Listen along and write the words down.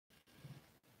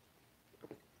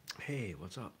Hey,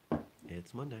 what's up?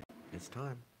 It's Monday. It's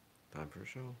time. Time for a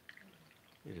show.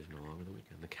 It is no longer the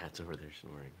weekend. The cat's over there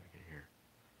snoring. I can hear.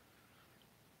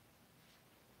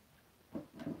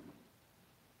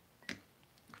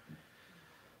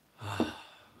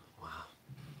 Wow.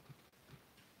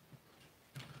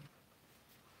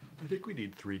 I think we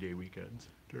need 3-day weekends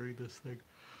during this thing.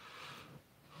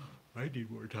 I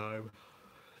need more time.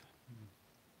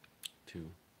 Two,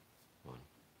 one.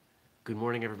 Good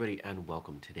morning, everybody, and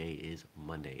welcome. Today is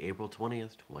Monday, April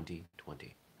 20th,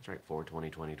 2020. That's right,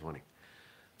 4/20, 2020.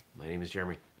 My name is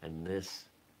Jeremy, and this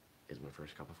is my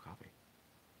first cup of coffee.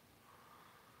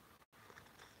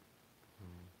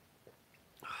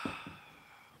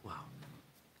 Wow.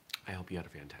 I hope you had a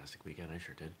fantastic weekend. I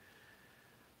sure did.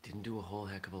 Didn't do a whole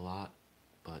heck of a lot,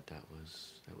 but that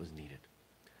was needed.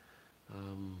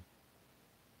 Um,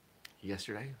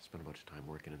 Yesterday, I spent a bunch of time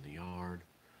working in the yard,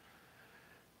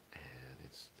 and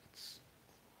it's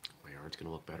my yard's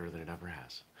gonna look better than it ever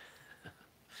has. I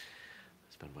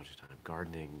spent a bunch of time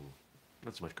gardening,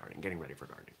 not so much gardening, getting ready for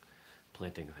gardening,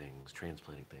 planting things,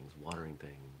 transplanting things, watering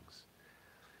things,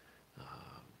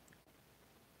 uh,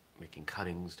 making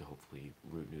cuttings to hopefully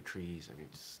root new trees. I mean,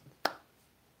 just,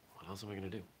 what else am I gonna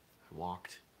do? I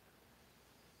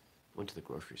went to the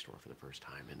grocery store for the first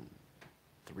time in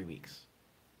 3 weeks.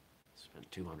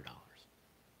 Spent $200.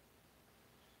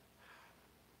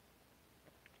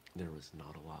 There was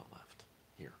not a lot left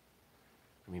here.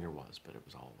 I mean, there was, but it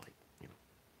was all like,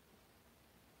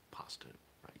 pasta,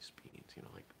 rice, beans,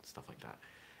 like stuff like that.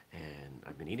 And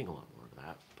I've been eating a lot more of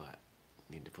that, but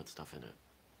need to put stuff in it.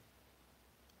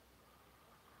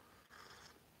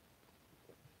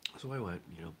 So I went,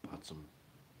 bought some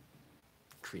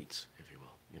treats, if you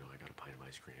will. I got a pint of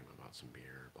ice cream, I bought some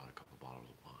beer, bought a couple bottles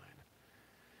of wine,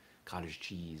 cottage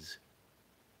cheese,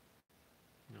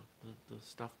 the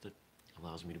stuff that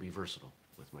allows me to be versatile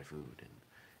with my food and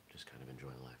just kind of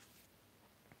enjoy life.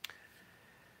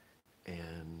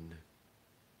 And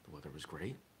the weather was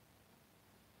great,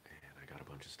 and I got a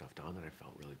bunch of stuff done, and I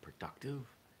felt really productive,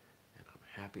 and I'm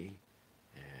happy.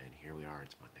 And here we are,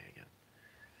 it's Monday again.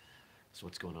 So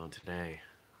what's going on today?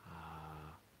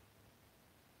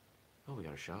 Oh, we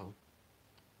got a show.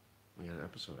 We got an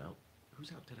episode out.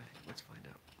 Who's out today? Let's find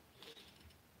out.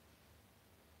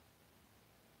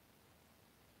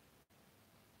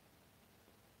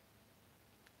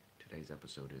 Today's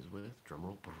episode is with,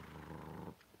 drumroll,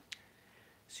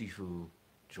 Sifu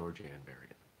George Ann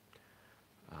Berrigan.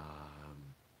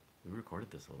 We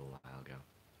recorded this a little while ago,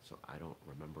 so I don't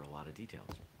remember a lot of details.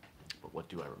 But what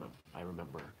do I remember? I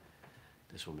remember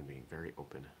this woman being very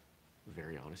open,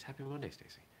 very honest. Happy Monday,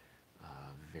 Stacy.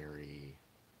 Very.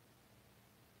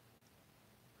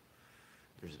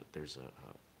 There's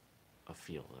a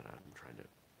feel that I'm trying to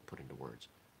put into words.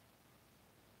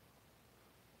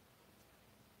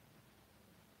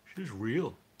 She's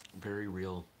real. Very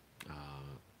real.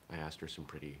 I asked her some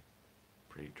pretty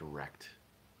direct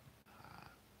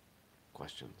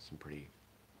questions, some pretty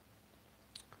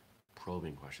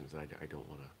probing questions that I don't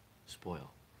want to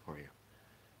spoil for you.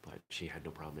 But she had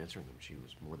no problem answering them. She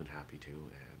was more than happy to,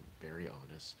 and very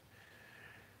honest.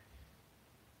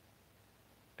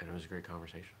 And it was a great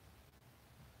conversation.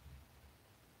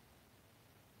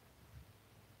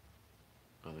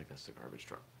 I think that's the garbage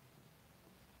truck.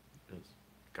 It's,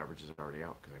 garbage is already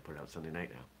out because I put it out Sunday night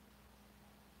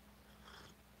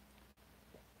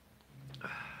now.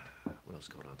 What else is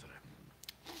going on today?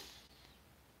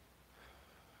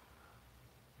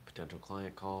 Potential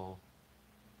client call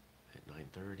at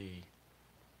 9:30.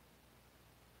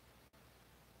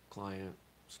 Client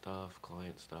stuff,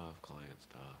 client stuff, client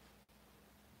stuff.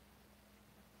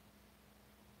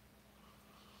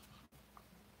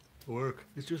 Work.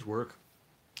 It's just work.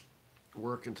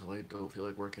 Work until I don't feel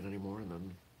like working anymore, and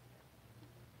then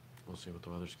we'll see what the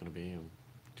weather's going to be and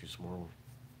do some more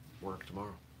work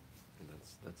tomorrow. And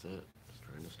that's it. Just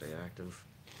trying to stay active.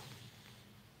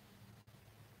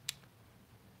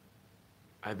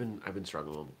 I've been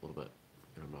struggling a little bit,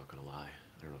 and I'm not gonna lie.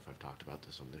 I don't know if I've talked about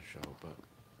this on this show, but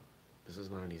this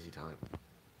is not an easy time.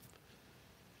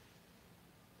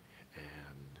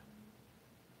 And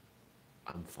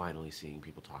I'm finally seeing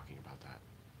people talking about that.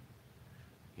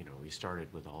 We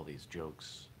started with all these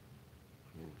jokes.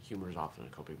 I mean, humor is often a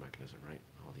coping mechanism, right?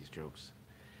 All these jokes.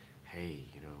 Hey,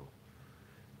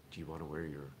 do you want to wear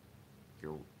your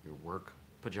work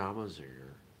pajamas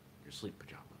or your sleep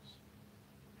pajamas?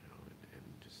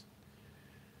 And just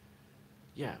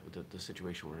yeah, the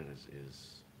situation we're in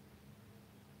is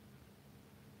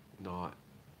not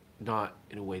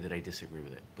in a way that I disagree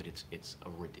with it, but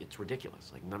it's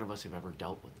ridiculous. Like none of us have ever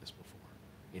dealt with this before.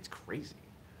 It's crazy.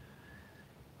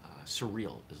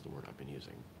 Surreal is the word I've been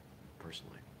using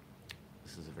personally.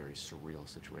 This is a very surreal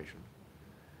situation,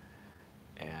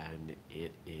 and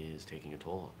it is taking a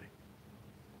toll on me.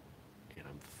 And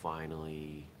I'm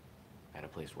finally at a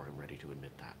place where I'm ready to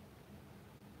admit that.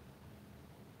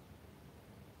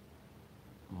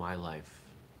 My life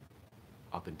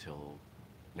up until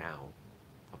now,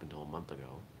 up until a month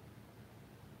ago,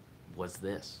 was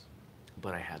this.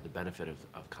 But I had the benefit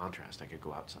of contrast. I could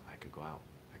go outside. I could go out.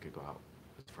 I could go out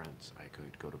with friends. I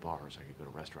could go to bars. I could go to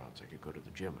restaurants. I could go to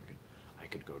the gym. I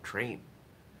could go train.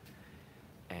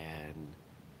 And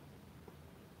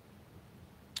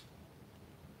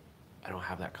I don't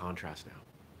have that contrast now.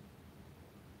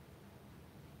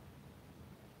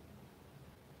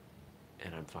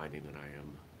 And I'm finding that I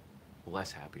am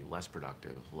less happy, less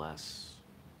productive, less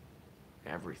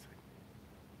everything.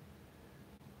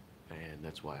 And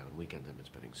that's why on weekends I've been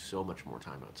spending so much more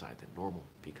time outside than normal,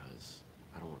 because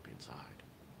I don't want to be inside.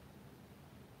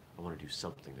 I want to do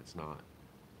something that's not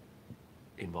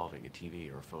involving a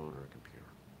TV or a phone or a computer.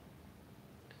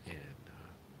 And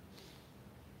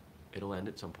it'll end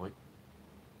at some point.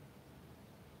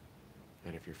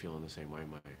 And if you're feeling the same way,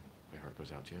 my heart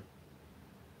goes out to you.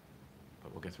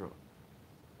 But we'll get through it,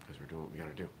 because we're doing what we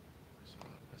gotta do. So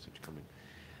message coming.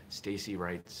 Stacy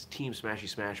writes, Team Smashy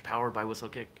Smash, powered by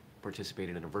Whistlekick,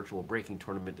 participated in a virtual breaking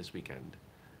tournament this weekend.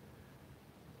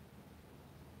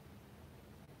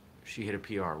 She hit a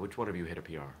PR. Which one of you hit a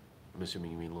PR? I'm assuming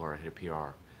you mean Laura hit a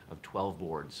PR of 12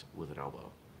 boards with an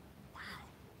elbow. Wow.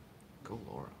 Go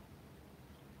Laura.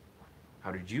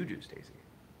 How did you do, Stacy?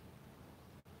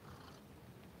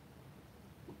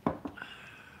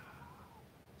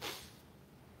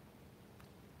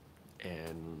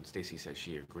 And Stacy says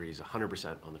she agrees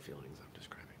 100% on the feelings I'm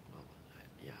describing. Well,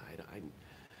 yeah,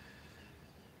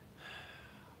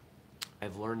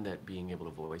 I've learned that being able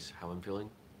to voice how I'm feeling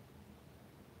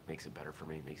makes it better for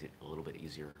me, makes it a little bit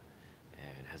easier,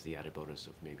 and has the added bonus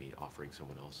of maybe offering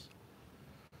someone else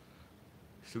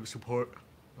some support,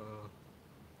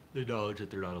 the knowledge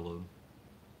that they're not alone.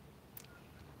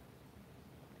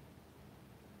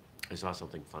 I saw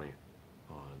something funny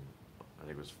on, I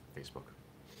think it was Facebook,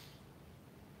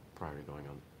 prior to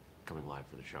coming live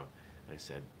for the show. And I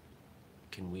said,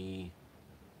 can we,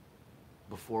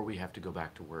 before we have to go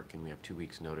back to work, can we have 2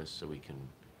 weeks notice so we can,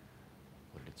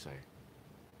 what did it say?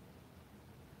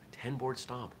 10 board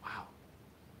stomp, wow.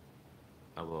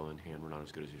 Elbow and hand were not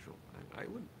as good as usual. I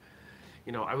would,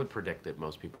 I would predict that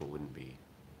most people wouldn't be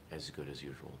as good as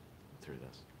usual through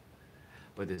this.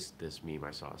 But this meme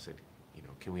I saw said,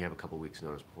 can we have a couple weeks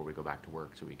notice before we go back to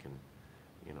work so we can,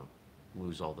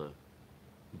 lose all the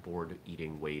board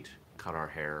eating weight, cut our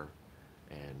hair,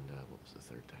 and what was the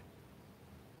third thing?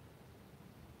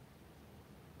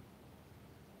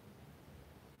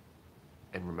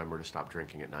 And remember to stop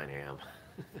drinking at 9 a.m.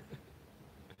 I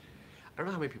don't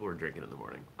know how many people are drinking in the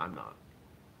morning. I'm not.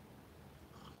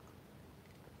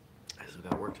 I still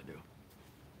got work to do.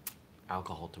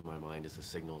 Alcohol, to my mind, is a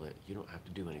signal that you don't have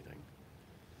to do anything.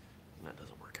 And that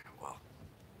doesn't work out well.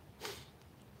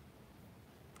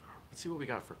 Let's see what we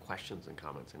got for questions and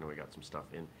comments. I know we got some stuff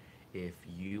in. If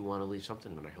you want to leave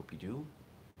something, and I hope you do,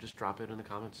 just drop it in the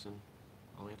comments and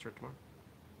I'll answer it tomorrow.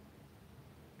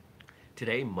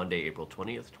 Today, Monday, April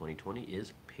 20th, 2020,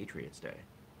 is Patriots Day.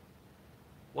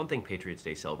 One thing Patriots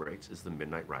Day celebrates is the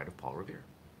midnight ride of Paul Revere.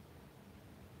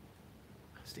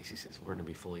 Stacy says we're going to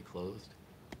be fully clothed,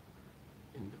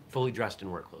 fully dressed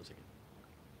in work clothes again.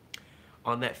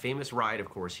 On that famous ride, of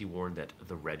course, he warned that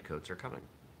the Redcoats are coming.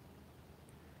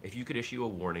 If you could issue a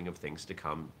warning of things to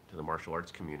come to the martial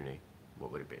arts community,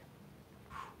 what would it be?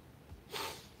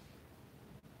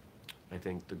 I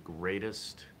think the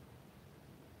greatest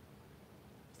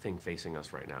thing facing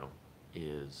us right now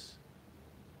is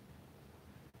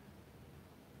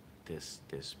this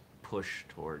push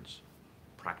towards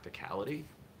practicality,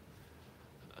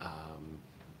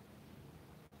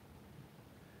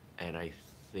 and I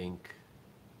think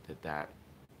that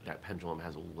pendulum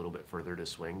has a little bit further to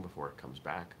swing before it comes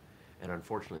back. And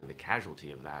unfortunately, the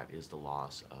casualty of that is the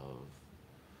loss of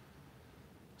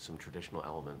some traditional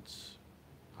elements.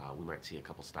 We might see a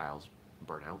couple styles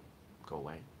burn out, go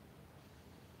away.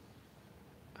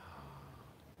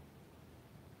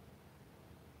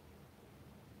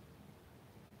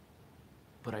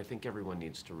 But I think everyone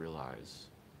needs to realize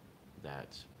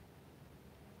that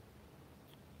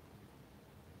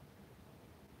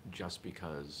just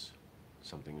because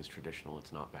something is traditional,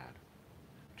 it's not bad.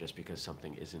 Just because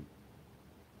something isn't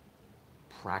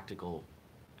practical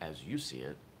as you see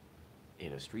it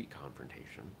in a street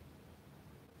confrontation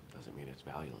doesn't mean it's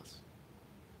valueless.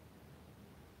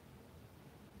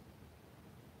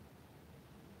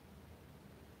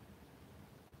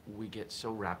 we get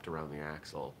so wrapped around the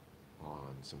axle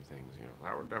on some things,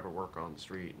 that would never work on the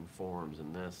street and forms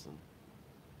and this, and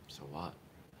so what?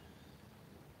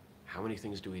 How many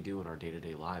things do we do in our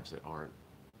day-to-day lives that aren't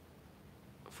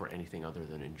for anything other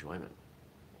than enjoyment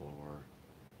or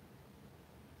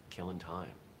killing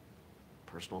time,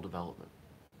 personal development?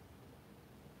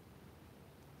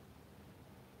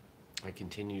 I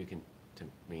continue to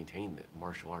maintain that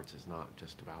martial arts is not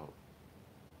just about,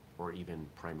 or even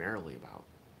primarily about,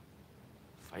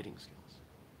 fighting skills.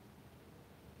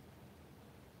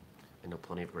 I know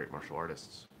plenty of great martial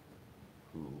artists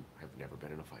who have never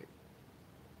been in a fight.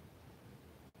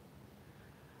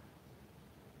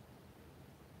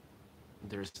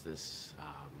 There's this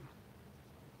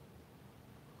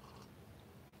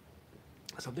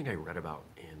something I read about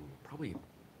in probably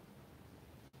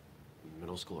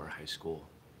middle school or high school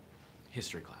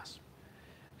history class,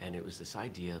 and it was this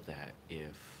idea that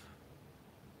if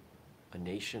a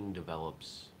nation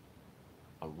develops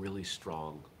a really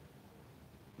strong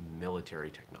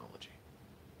military technology,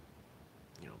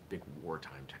 big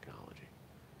wartime technology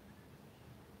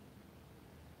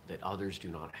that others do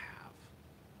not have,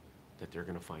 that they're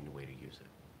going to find a way to use it.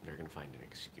 They're going to find an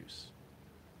excuse.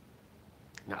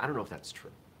 Now, I don't know if that's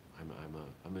true.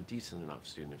 I'm a decent enough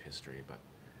student of history, but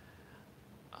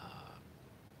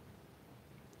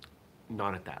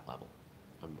not at that level.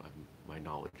 My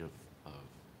knowledge of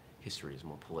history is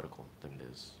more political than it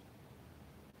is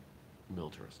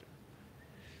militaristic.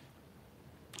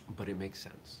 But it makes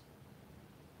sense.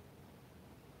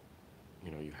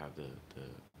 You have the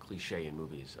cliche in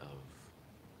movies of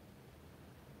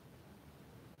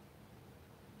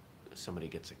somebody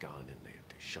gets a gun and they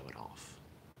show it off.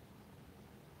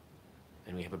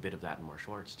 And we have a bit of that in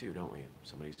martial arts too, don't we?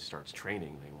 Somebody starts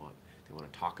training, they want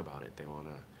to talk about it, they want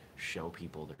to show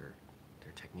people their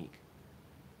technique.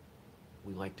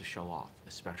 We like to show off,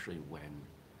 especially when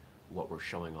what we're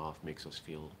showing off makes us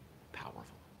feel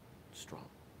powerful, strong.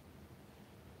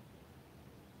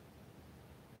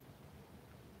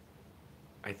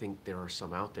 I think there are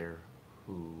some out there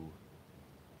who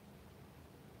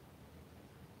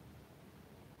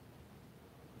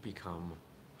become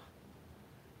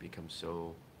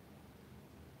so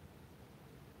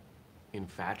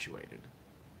infatuated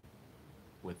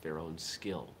with their own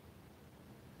skill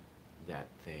that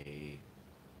they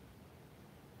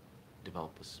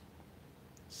develop this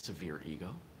severe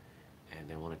ego, and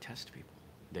they want to test people.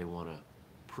 They want to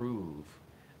prove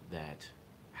that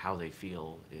how they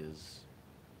feel is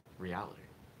reality.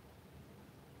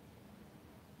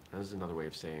 And this is another way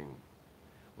of saying,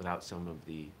 without some of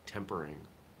the tempering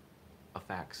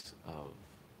effects of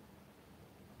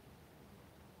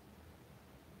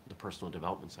the personal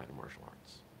development side of martial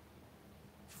arts,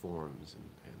 forms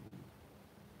and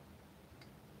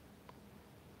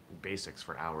basics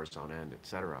for hours on end,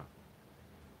 etc.,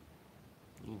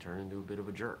 you can turn into a bit of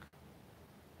a jerk.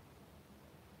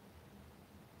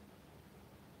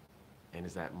 And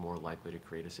is that more likely to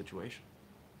create a situation?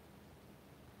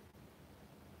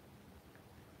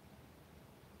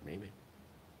 Maybe.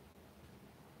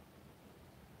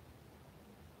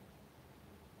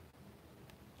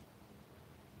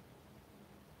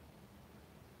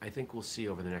 I think we'll see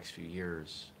over the next few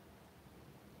years,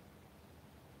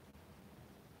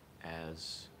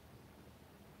 as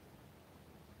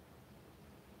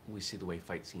we see the way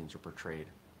fight scenes are portrayed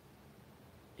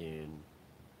in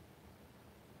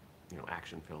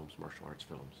action films, martial arts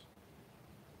films.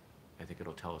 I think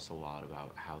it'll tell us a lot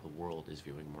about how the world is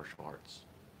viewing martial arts.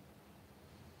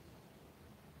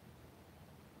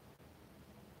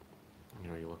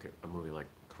 You look at a movie like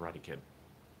Karate Kid.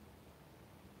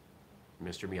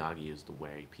 Mr. Miyagi is the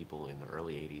way people in the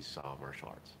early 80s saw martial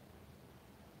arts.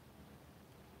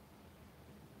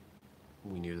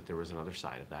 We knew that there was another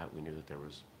side of that. We knew that there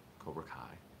was Cobra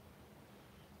Kai.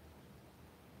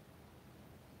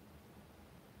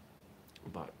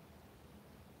 But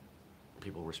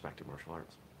people respected martial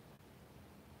arts.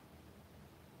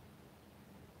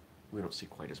 We don't see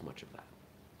quite as much of that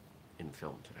in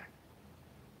film today.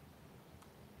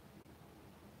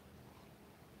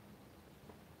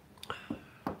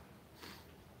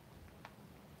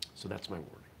 So that's my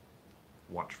warning.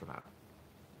 Watch for that.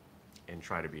 And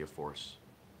try to be a force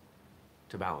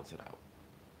to balance it out.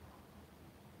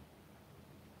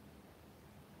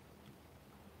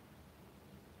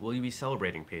 Will you be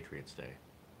celebrating Patriots Day?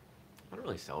 I don't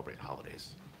really celebrate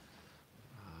holidays.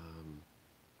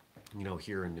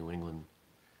 Here in New England,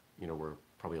 we're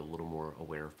probably a little more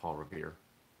aware of Paul Revere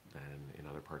than in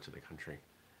other parts of the country.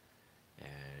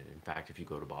 And in fact, if you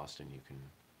go to Boston, you can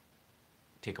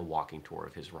take a walking tour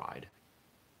of his ride.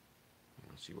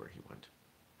 See where he went.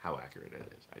 How accurate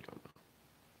it is, I don't know.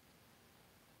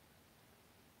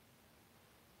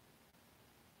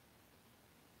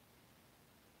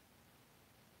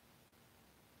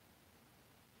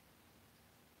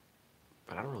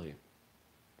 But I don't really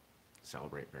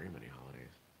celebrate very many holidays.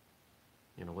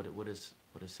 What is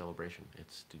celebration?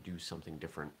 It's to do something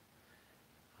different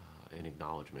in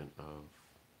acknowledgement of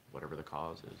whatever the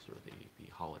cause is or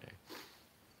the holiday.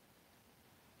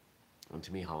 And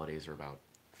to me, holidays are about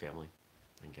family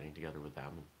and getting together with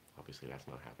them. And obviously, that's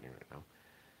not happening right now.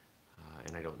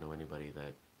 And I don't know anybody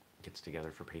that gets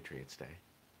together for Patriots Day.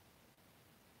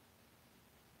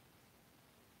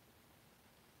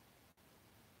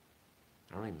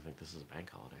 I don't even think this is a bank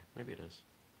holiday. Maybe it is.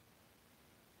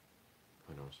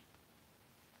 Who knows?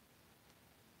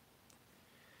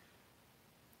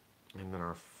 And then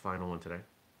our final one today.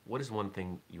 What is one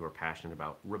thing you are passionate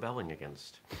about rebelling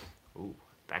against? Ooh,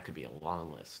 that could be a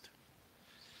long list.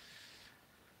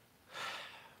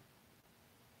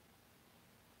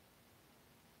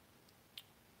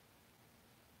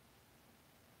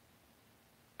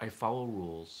 I follow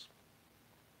rules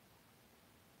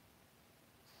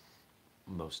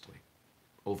mostly,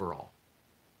 overall.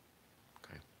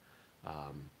 Okay.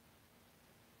 Um,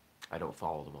 I don't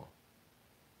follow them all.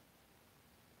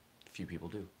 Few people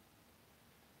do.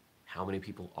 How many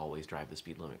people always drive the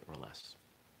speed limit or less?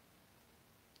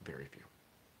 Very few.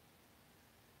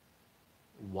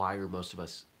 Why are most of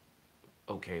us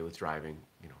okay with driving,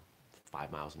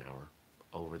 5 miles an hour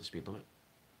over the speed limit?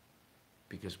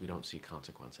 Because we don't see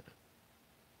consequence in it.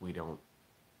 We don't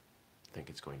think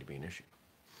it's going to be an issue.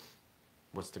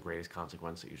 What's the greatest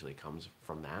consequence that usually comes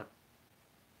from that?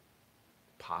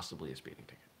 Possibly a speeding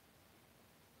ticket.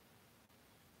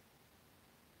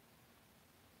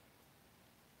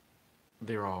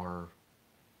 There are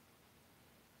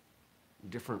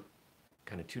different,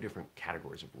 kind of two different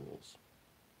categories of rules.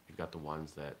 You've got the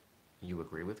ones that you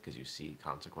agree with because you see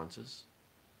consequences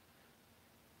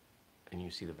and you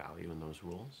see the value in those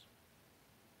rules.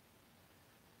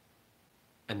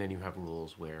 And then you have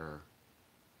rules where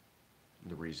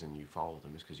the reason you follow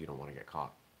them is because you don't want to get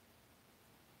caught.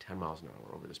 10 miles an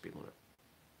hour over the speed limit.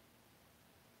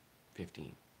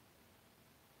 15.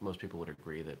 Most people would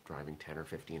agree that driving 10 or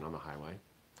 15 on the highway,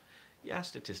 yeah,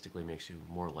 statistically makes you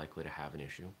more likely to have an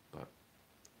issue, but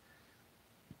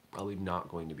probably not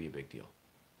going to be a big deal.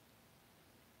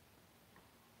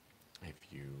 If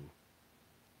you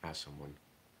ask someone,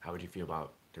 how would you feel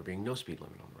about there being no speed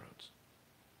limit on the roads?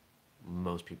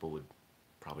 Most people would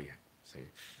probably say,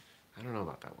 I don't know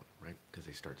about that one, right? Because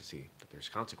they start to see that there's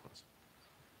consequence.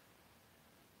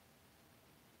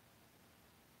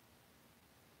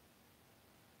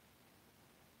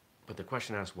 But the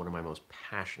question asks, what am I most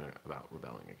passionate about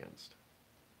rebelling against?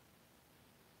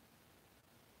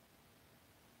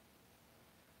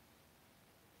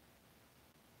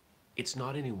 It's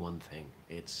not any one thing.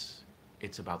 It's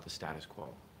about the status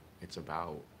quo. It's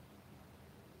about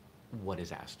what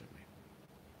is asked of me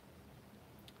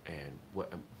and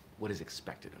what is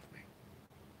expected of me.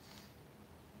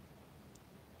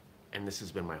 And this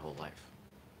has been my whole life.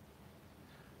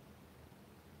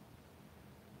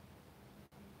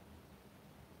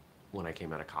 When I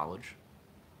came out of college,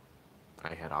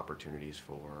 I had opportunities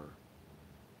for,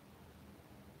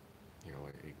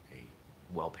 a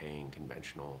well-paying,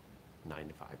 conventional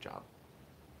 9-to-5 job.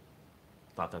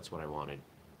 Thought that's what I wanted,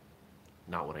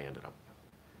 not what I ended up with.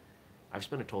 I've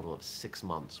spent a total of 6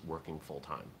 months working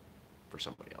full-time for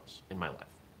somebody else in my life.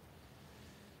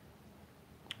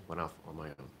 Went off on my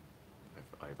own.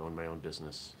 I've owned my own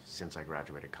business since I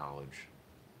graduated college.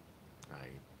 I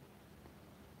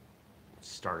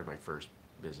started my first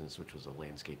business, which was a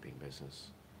landscaping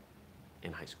business,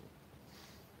 in high school.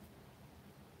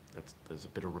 There's a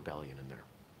bit of rebellion in there.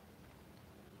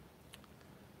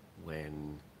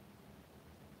 When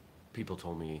people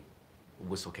told me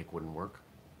Whistlekick wouldn't work,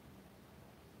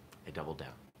 I doubled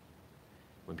down.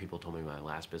 When people told me my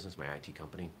last business, my IT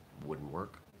company, wouldn't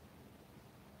work,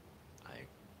 I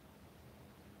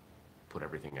put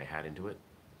everything I had into it,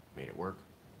 made it work,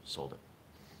 sold it.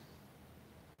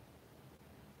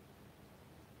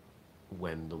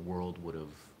 When the world would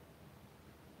have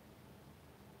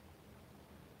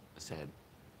said,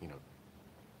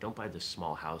 don't buy this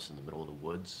small house in the middle of the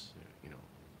woods,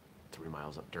 3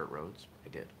 miles up dirt roads, I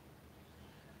did.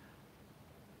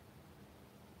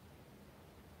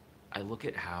 I look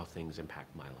at how things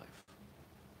impact my life,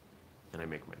 and I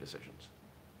make my decisions.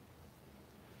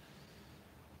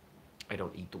 I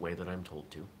don't eat the way that I'm told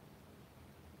to.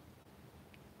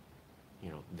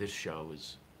 This show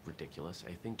is ridiculous.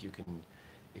 I think you can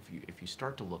if you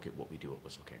start to look at what we do at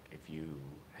Whistlekick, if you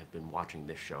have been watching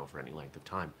this show for any length of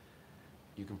time,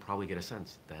 you can probably get a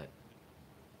sense that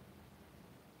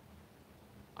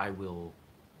I will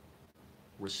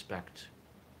respect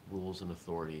rules and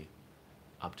authority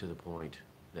up to the point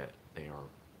that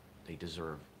they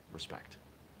deserve respect.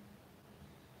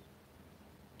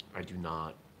 I do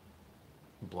not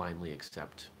blindly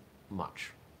accept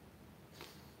much.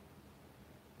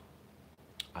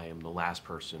 I am the last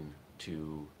person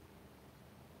to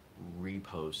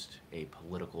repost a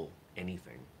political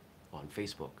anything on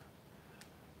Facebook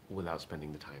without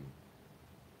spending the time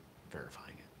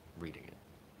verifying it, reading it,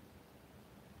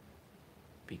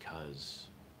 because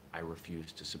I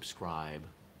refuse to subscribe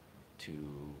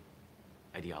to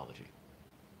ideology.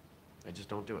 I just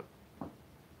don't do it.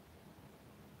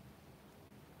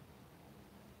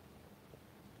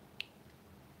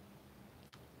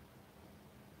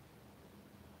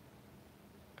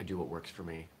 I do what works for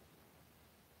me.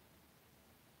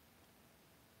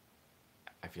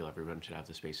 I feel everyone should have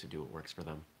the space to do what works for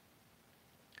them.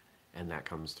 And that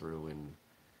comes through in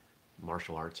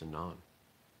martial arts and non.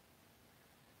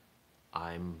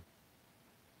 I'm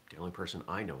the only person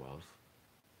I know of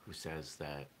who says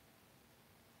that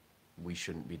we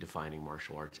shouldn't be defining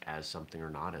martial arts as something or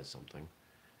not as something,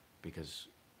 because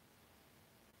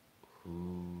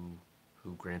who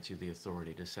grants you the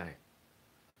authority to say?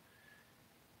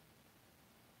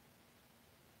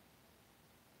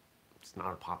 It's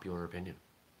not a popular opinion.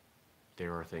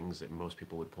 There are things that most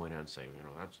people would point out and say,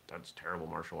 that's terrible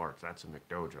martial arts. That's a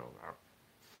McDojo.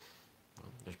 Well,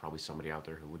 there's probably somebody out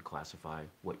there who would classify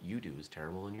what you do as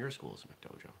terrible in your school as a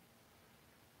McDojo.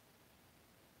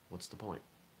 What's the point?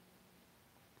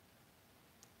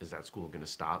 Is that school going to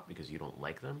stop because you don't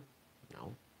like them?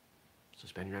 No. So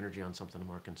spend your energy on something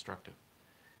more constructive.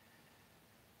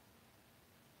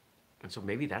 And so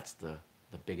maybe that's the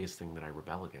biggest thing that I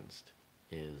rebel against,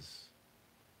 is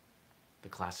the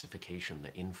classification,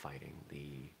 the infighting,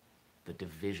 the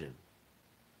division,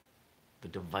 the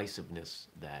divisiveness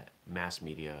that mass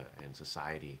media and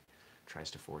society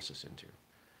tries to force us into.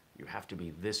 You have to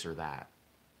be this or that.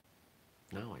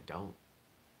 No, I don't.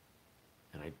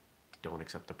 And I don't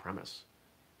accept the premise.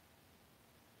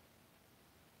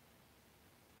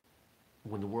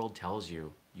 When the world tells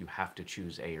you you have to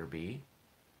choose A or B,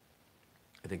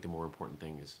 I think the more important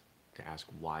thing is to ask,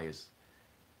 why is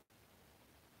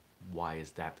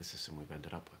that the system we've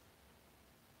ended up with?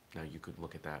 Now, you could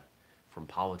look at that from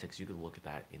politics. You could look at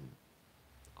that in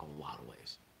a lot of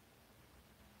ways.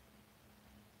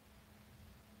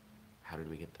 How did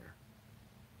we get there?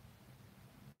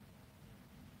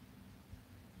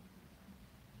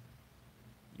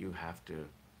 You have to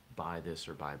buy this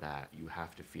or buy that. You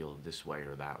have to feel this way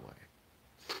or that way.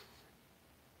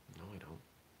 No, I don't.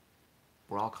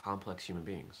 We're all complex human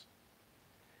beings.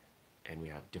 And we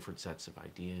have different sets of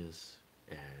ideas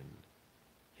and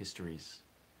histories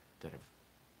that have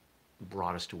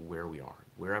brought us to where we are,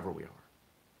 wherever we are.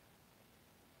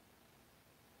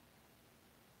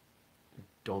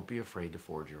 Don't be afraid to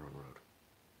forge your own road.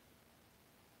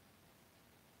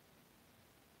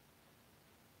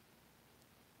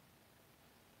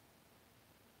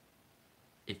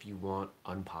 If you want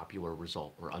unpopular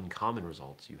result or uncommon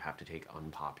results, you have to take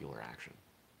unpopular action.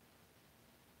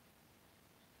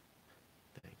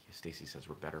 Thank you. Stacy says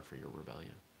we're better for your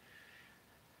rebellion.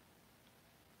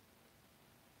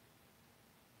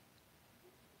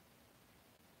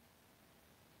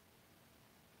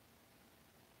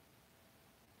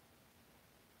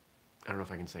 I don't know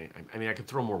if I can say, I mean, I could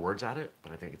throw more words at it,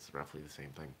 but I think it's roughly the same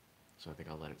thing. So I think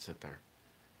I'll let it sit there.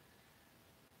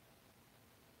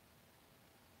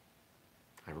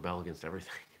 I rebel against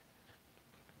everything.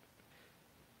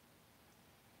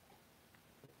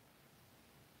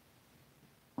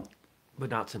 But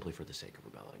not simply for the sake of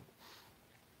rebelling.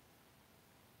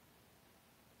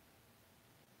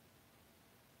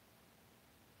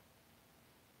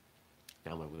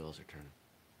 Now my wheels are turning.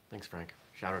 Thanks, Frank.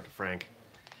 Shout out to Frank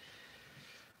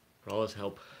for all his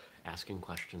help asking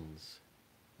questions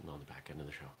and on the back end of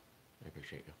the show. I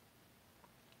appreciate you.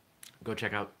 Go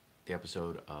check out the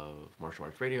episode of Martial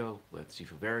Arts Radio with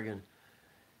Sifu Varigan.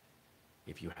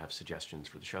 If you have suggestions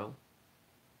for the show,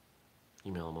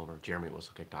 email them over,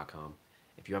 jeremy@whistlekick.com.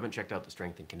 If you haven't checked out the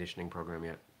strength and conditioning program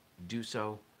yet, do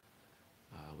so.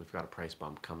 We've got a price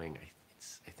bump coming.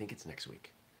 I think it's next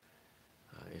week.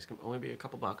 It's going to only be a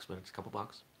couple bucks, but it's a couple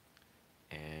bucks.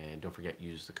 And don't forget,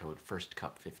 use the code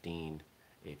FIRSTCUP15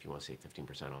 if you want to save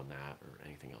 15% on that or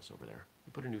anything else over there.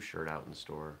 We put a new shirt out in the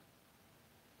store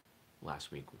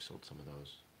last week. We sold some of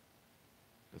those.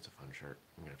 It's a fun shirt.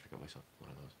 I'm going to have to get myself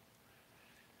one of those.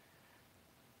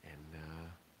 And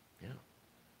Yeah.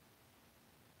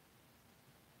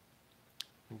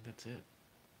 I think that's it.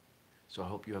 So I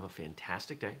hope you have a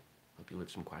fantastic day. Hope you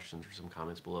leave some questions or some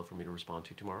comments below for me to respond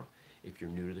to tomorrow. If you're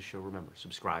new to the show, remember,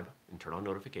 subscribe and turn on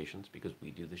notifications because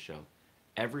we do the show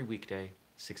every weekday,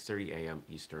 6:30 a.m.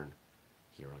 Eastern,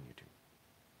 here on YouTube.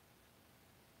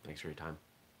 Thanks for your time.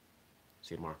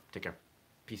 See you tomorrow. Take care.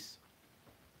 Peace.